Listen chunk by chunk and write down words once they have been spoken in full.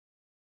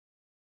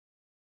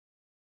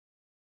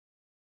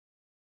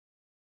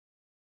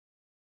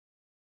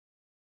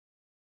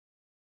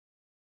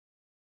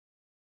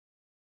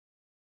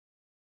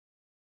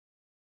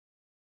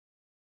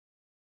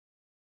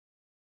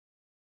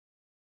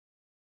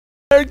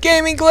Our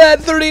Gaming Glad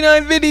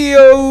 39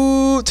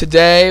 video!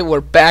 Today we're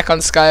back on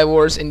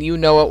SkyWars, and you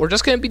know it, we're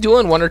just gonna be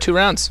doing 1 or 2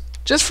 rounds.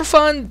 Just for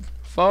fun.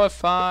 For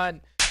fun.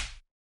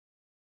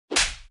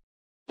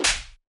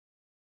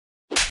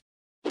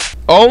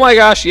 Oh my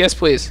gosh, yes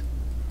please.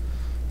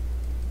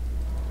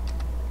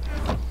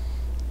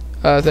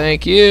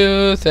 Thank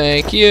you,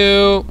 thank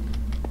you.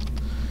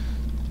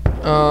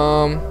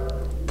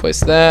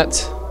 Replace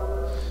that,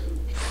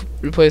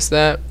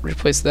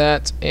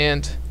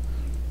 and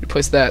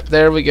replace that.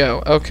 There we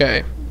go.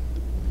 Okay.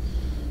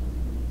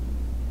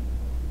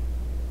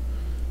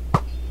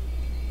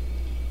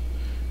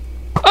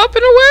 Up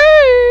and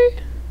away!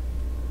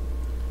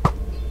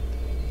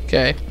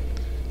 Okay.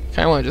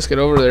 Kinda wanna just get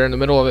over there in the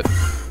middle of it.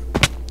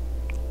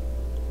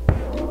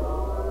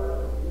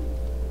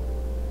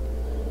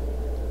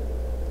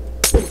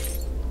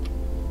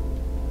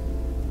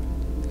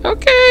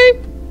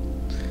 Okay.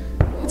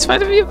 It's fine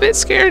to be a bit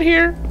scared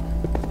here.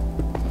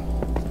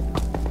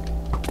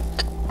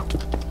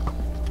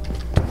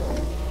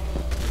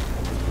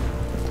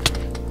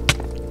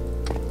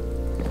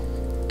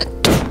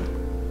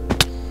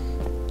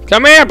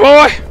 Come here,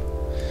 boy!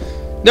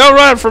 No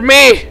run for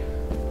me!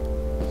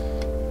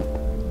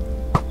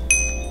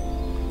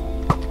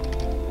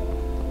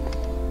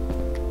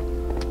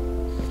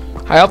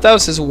 I hope that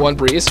was his one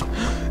breeze.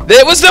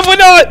 It was definitely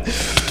not!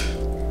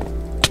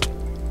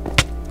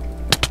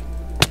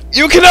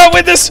 You cannot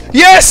win this!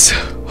 Yes!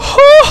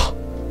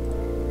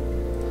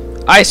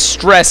 I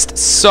stressed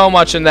so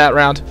much in that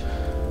round.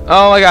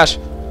 Oh my gosh.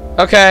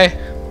 Okay.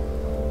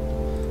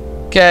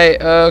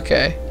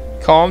 Okay.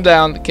 Calm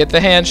down. Get the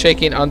hand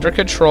shaking under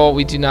control.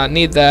 We do not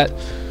need that.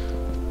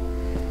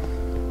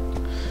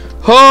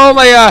 Oh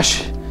my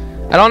gosh.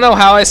 I don't know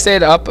how I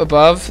stayed up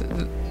above.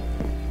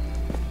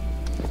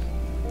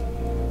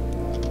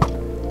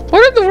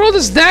 What in the world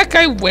is that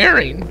guy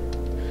wearing?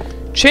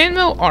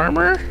 Chainmail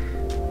armor?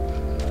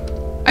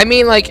 I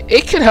mean, like,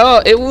 it could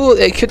help.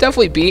 It could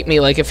definitely beat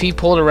me, like, if he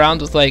pulled around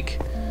with, like...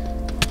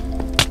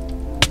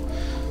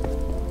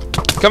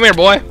 Come here,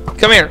 boy.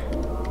 Come here.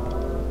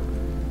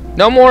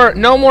 No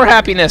more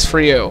happiness for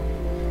you.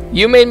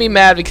 You made me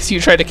mad because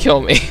you tried to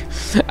kill me.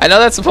 I know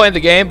that's the point of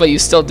the game, but you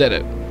still did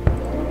it.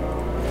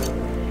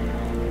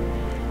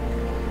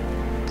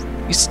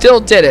 You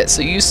still did it,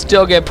 so you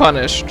still get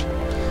punished.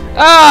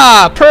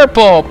 Ah,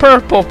 purple.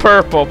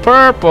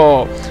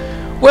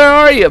 Where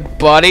are you,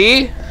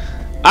 buddy?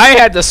 I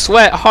had to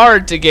sweat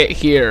hard to get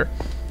here.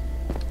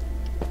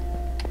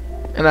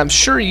 And I'm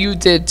sure you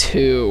did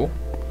too.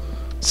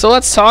 So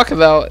let's talk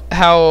about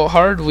how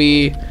hard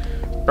we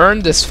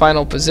earned this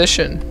final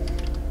position.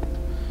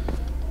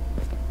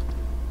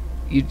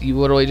 You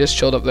literally just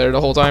chilled up there the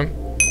whole time?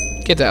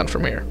 Get down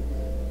from here.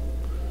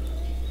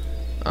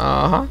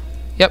 Uh-huh.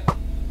 Yep.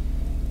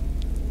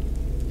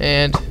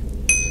 And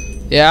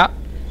yeah.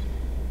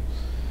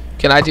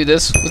 Can I do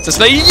this with this?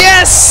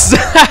 Yes!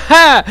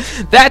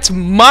 That's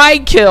my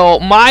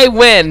kill, my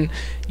win.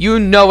 You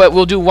know it.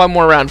 We'll do one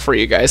more round for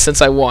you guys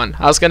since I won.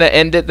 I was gonna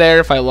end it there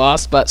if I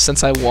lost, but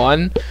since I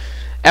won,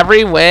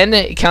 every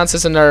win counts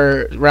as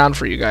another round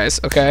for you guys,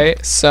 okay?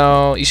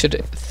 So you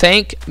should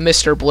thank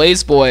Mr.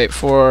 Blazeboy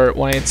for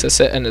wanting to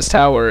sit in his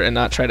tower and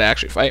not try to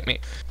actually fight me.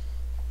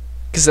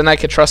 Because then I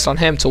could trust on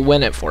him to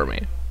win it for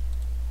me.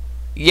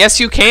 Yes,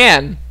 you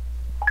can.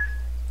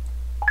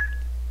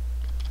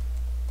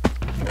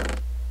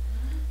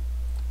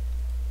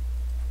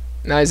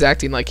 Now he's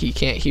acting like he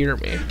can't hear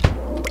me.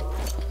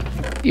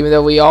 Even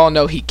though we all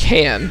know he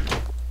can.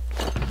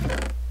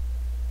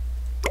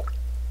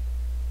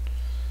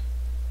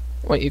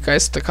 I want you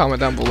guys to comment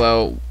down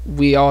below.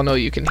 We all know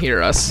you can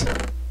hear us.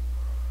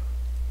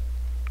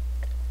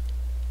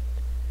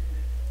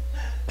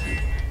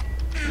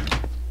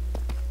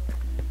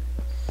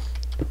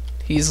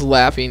 He's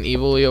laughing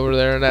evilly over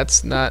there.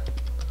 That's not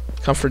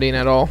comforting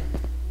at all.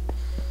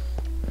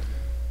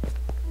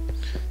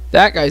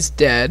 That guy's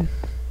dead.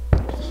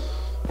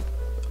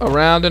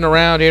 Around and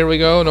around, here we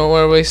go.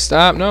 Nowhere we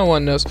stop. No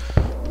one knows.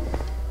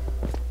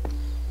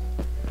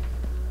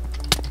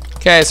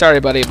 Okay, sorry,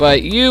 buddy,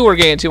 but you were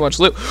getting too much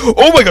loot.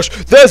 Oh my gosh,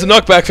 that is a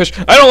knockback fish.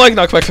 I don't like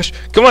knockback fish.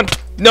 Come on.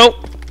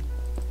 No.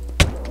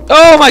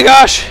 Oh my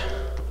gosh.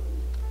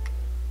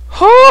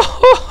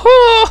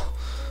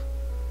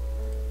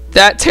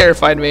 That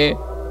terrified me.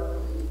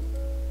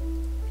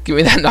 Give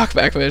me that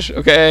knockback fish,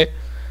 okay?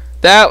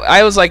 That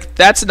I was like,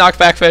 that's a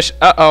knockback fish.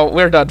 Uh-oh,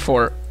 we're done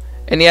for.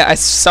 And yet I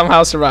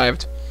somehow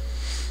survived.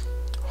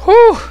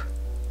 Whew.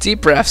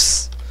 Deep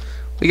breaths.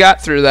 We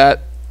got through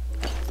that.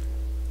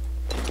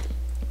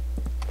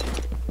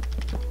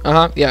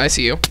 Uh-huh. Yeah, I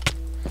see you.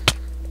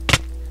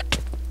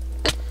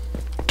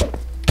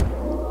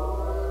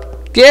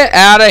 Get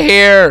out of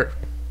here.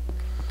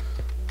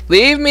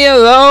 Leave me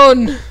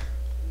alone.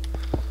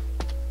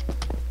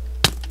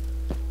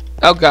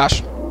 Oh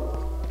gosh.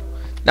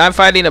 Now I'm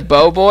fighting a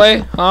bow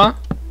boy, huh?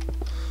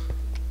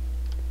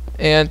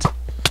 And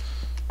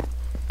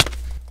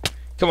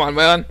come on,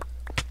 man.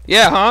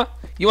 Yeah, huh?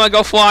 You wanna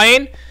go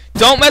flying?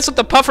 Don't mess with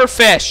the puffer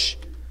fish.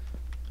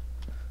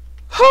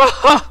 Ha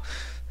ha.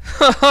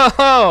 Ho ho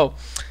ho!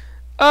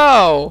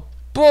 Oh,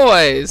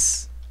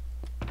 boys.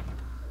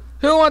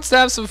 Who wants to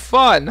have some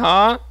fun,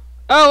 huh?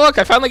 Oh, look,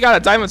 I finally got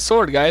a diamond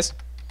sword, guys.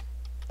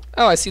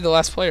 Oh, I see the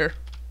last player.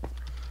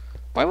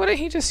 Why wouldn't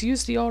he just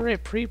use the already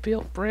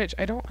pre-built bridge?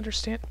 I don't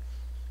understand.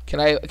 Can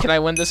I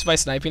win this by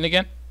sniping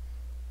again?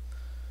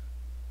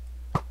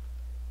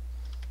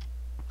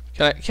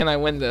 Can I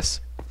win this?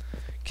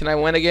 Can I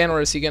win again,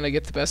 or is he gonna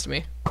get the best of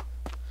me?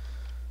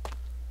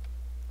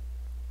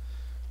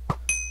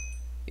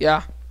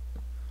 Yeah.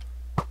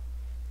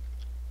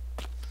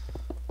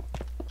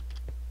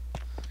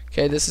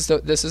 Okay, this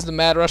is the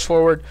mad rush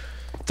forward.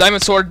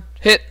 Diamond sword,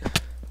 hit,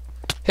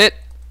 hit,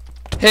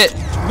 hit,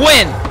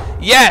 win!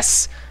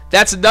 Yes,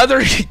 that's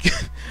another.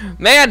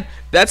 Man,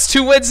 that's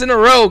 2 wins in a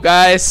row,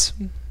 guys.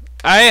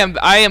 I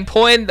am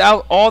pulling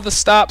out all the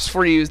stops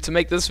for you to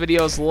make this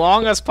video as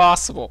long as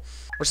possible.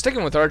 We're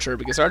sticking with Archer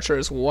because Archer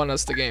has won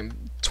us the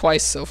game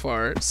twice so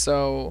far.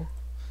 So,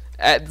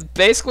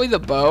 basically, the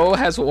bow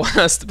has won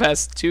us the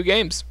past 2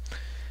 games.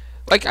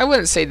 Like, I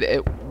wouldn't say that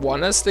it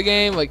won us the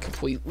game like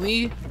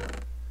completely,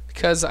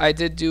 because I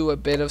did do a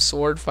bit of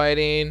sword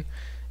fighting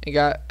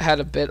and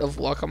had a bit of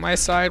luck on my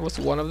side with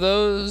one of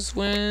those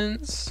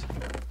wins.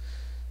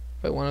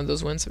 By one of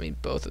those wins, I mean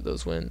both of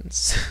those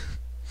wins.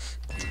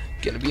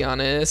 Gonna be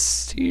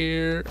honest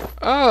here.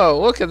 Oh,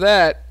 look at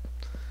that.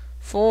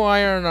 Full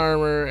iron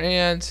armor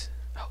and...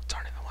 Oh,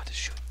 darn it, I wanted to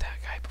shoot that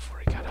guy before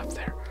he got up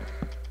there.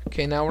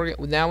 Okay, now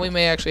we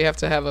may actually have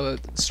to have a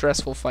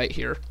stressful fight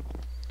here.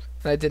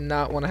 And I did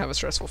not want to have a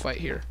stressful fight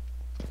here.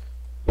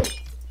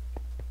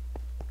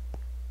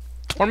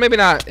 Or maybe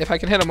not, if I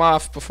can hit him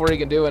off before he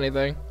can do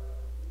anything.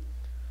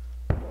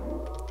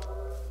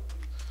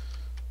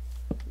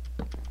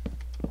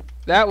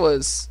 That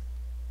was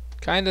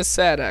kind of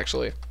sad,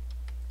 actually.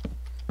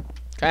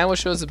 Kind of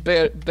wish it was a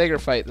bigger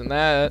fight than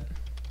that.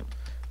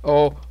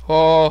 Oh.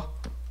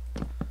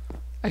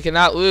 I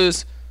cannot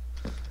lose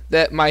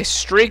my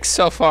streak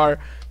so far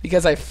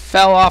because I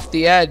fell off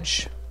the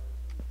edge.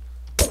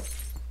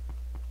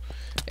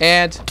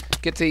 And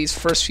get these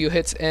first few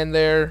hits in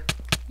there.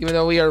 Even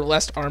though we are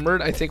less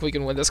armored, I think we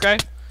can win this guy.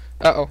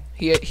 Uh-oh.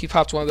 He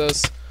popped one of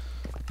those.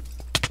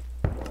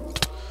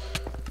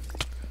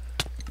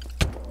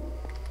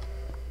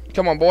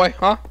 Come on, boy,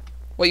 huh?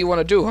 What you want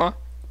to do, huh?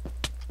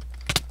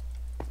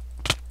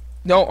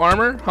 No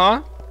armor,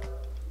 huh?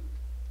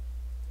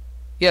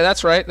 Yeah,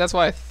 that's right. That's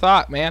what I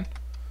thought, man.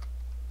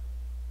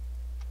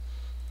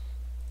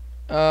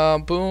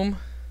 Boom.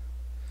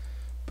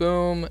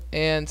 Boom,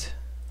 and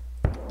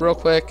real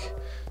quick,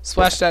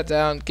 splash that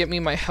down. Get me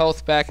my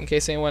health back in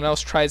case anyone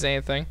else tries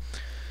anything.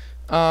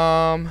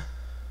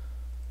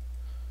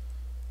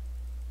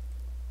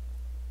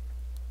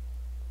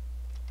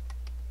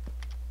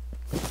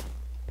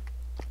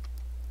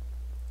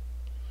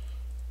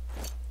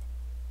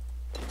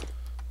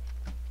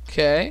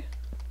 Okay.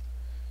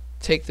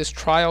 Take this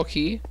trial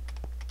key.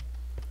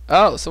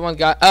 Oh, someone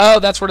got...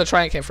 Oh, that's where the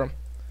trident came from.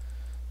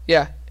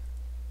 Yeah.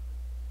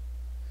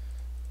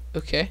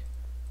 Okay.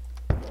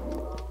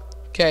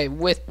 Okay,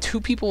 with 2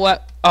 people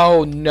left...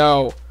 Oh,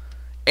 no.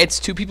 It's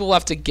 2 people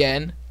left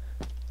again.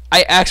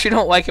 I actually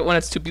don't like it when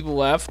it's 2 people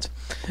left.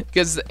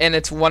 And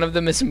it's one of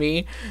them is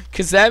me.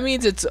 Because that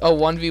means it's a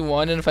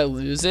 1v1, and if I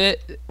lose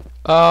it...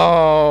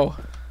 Oh.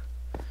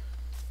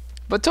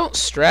 But don't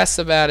stress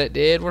about it,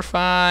 dude. We're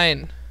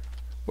fine.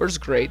 Where's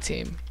great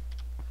team?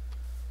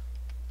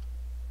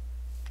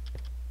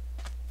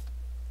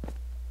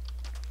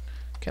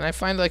 Can I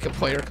find like a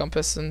player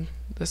compass in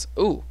this?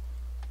 Ooh,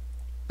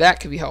 that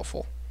could be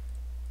helpful.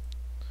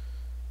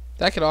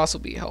 That could also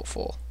be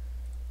helpful.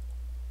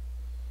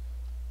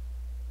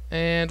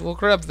 And we'll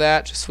grab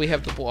that just so we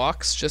have the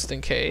blocks just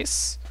in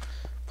case.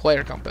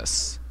 Player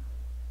compass.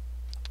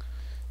 I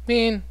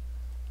mean,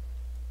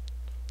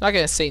 not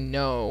gonna say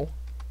no.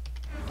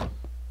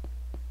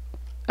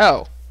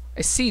 Oh,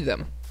 I see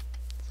them.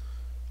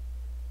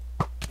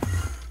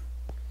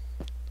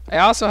 I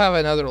also have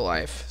another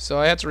life, so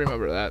I have to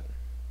remember that.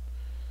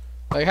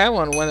 Like, I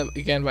want to win it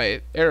again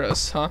by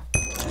arrows, huh?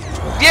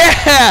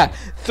 Yeah!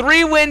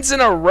 3 wins in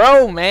a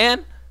row,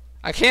 man!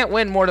 I can't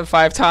win more than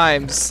 5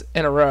 times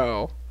in a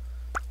row.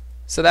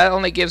 So that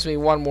only gives me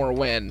 1 more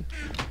win.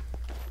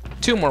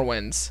 2 more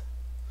wins.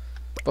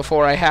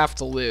 Before I have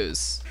to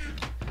lose.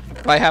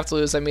 By I have to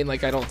lose, I mean,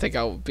 like, I don't think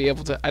I'll be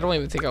able to... I don't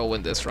even think I'll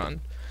win this run.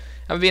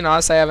 I'm being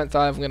honest, I haven't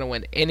thought I'm going to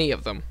win any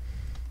of them.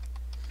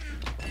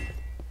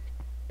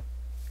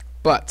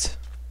 But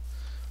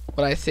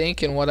what I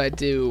think and what I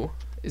do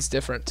is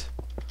different.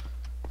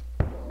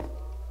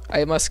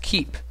 I must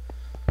keep.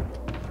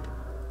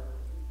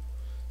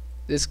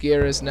 This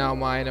gear is now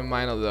mine and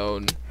mine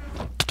alone.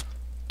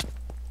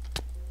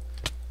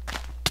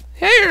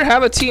 Here,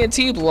 have a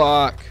TNT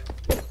block.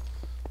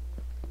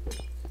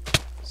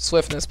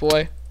 Swiftness,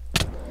 boy.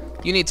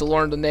 You need to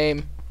learn the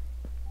name.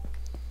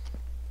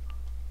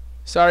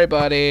 Sorry,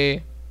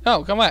 buddy.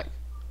 Oh, come back.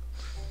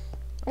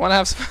 I want to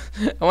have some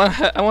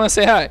I want to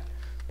say hi.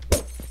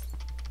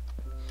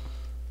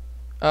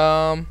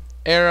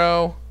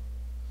 Arrow.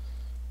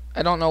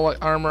 I don't know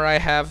what armor I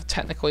have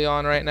technically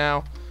on right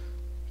now.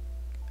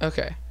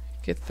 Okay,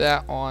 get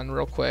that on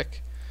real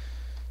quick.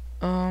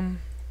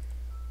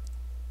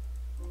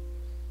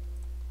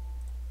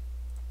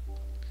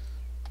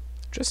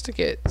 Just to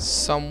get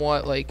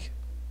somewhat like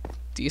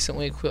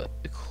decently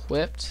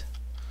equipped.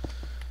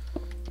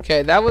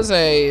 Okay, that was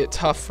a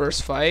tough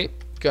first fight,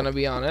 gonna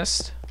be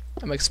honest.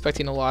 I'm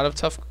expecting a lot of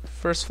tough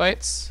first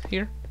fights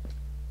here.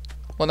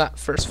 Well, not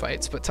first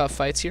fights, but tough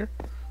fights here.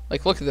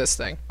 Like, look at this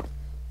thing.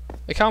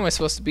 Like, how am I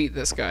supposed to beat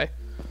this guy?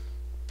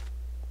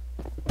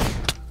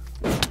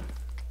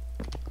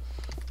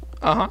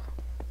 Uh-huh.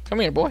 Come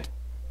here, boy.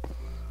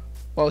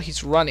 Well,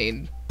 he's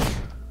running.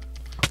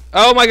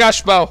 Oh my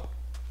gosh, bow.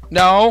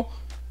 No.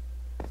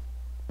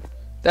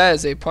 That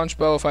is a punch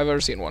bow if I've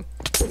ever seen one.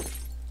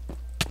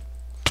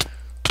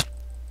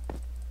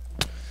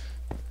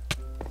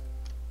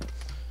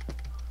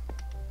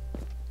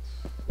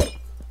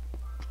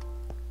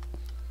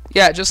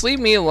 Yeah, just leave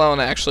me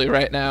alone actually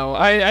right now.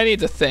 I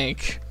need to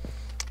think.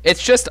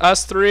 It's just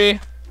us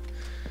three.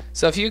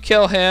 So if you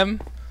kill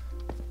him,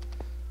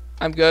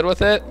 I'm good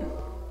with it.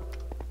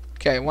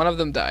 Okay, one of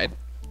them died.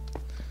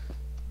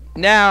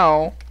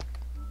 Now,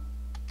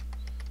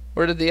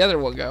 where did the other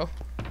one go?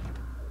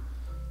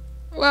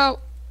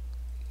 Well,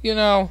 you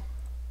know,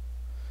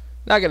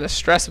 not gonna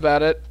stress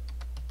about it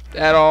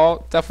at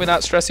all. Definitely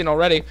not stressing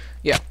already.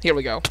 Yeah, here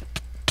we go.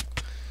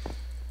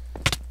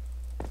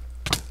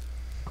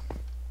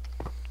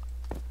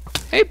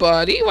 Hey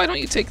buddy, why don't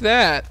you take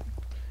that?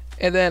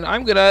 And then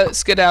I'm gonna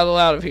skedaddle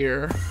out of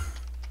here.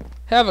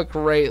 Have a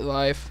great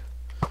life.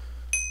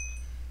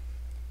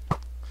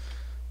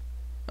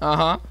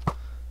 Uh-huh.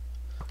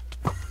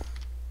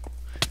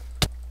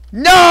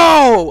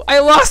 No! I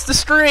lost the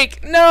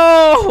streak!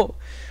 No!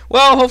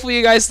 Well, hopefully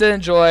you guys did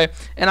enjoy,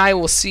 and I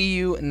will see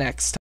you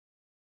next time.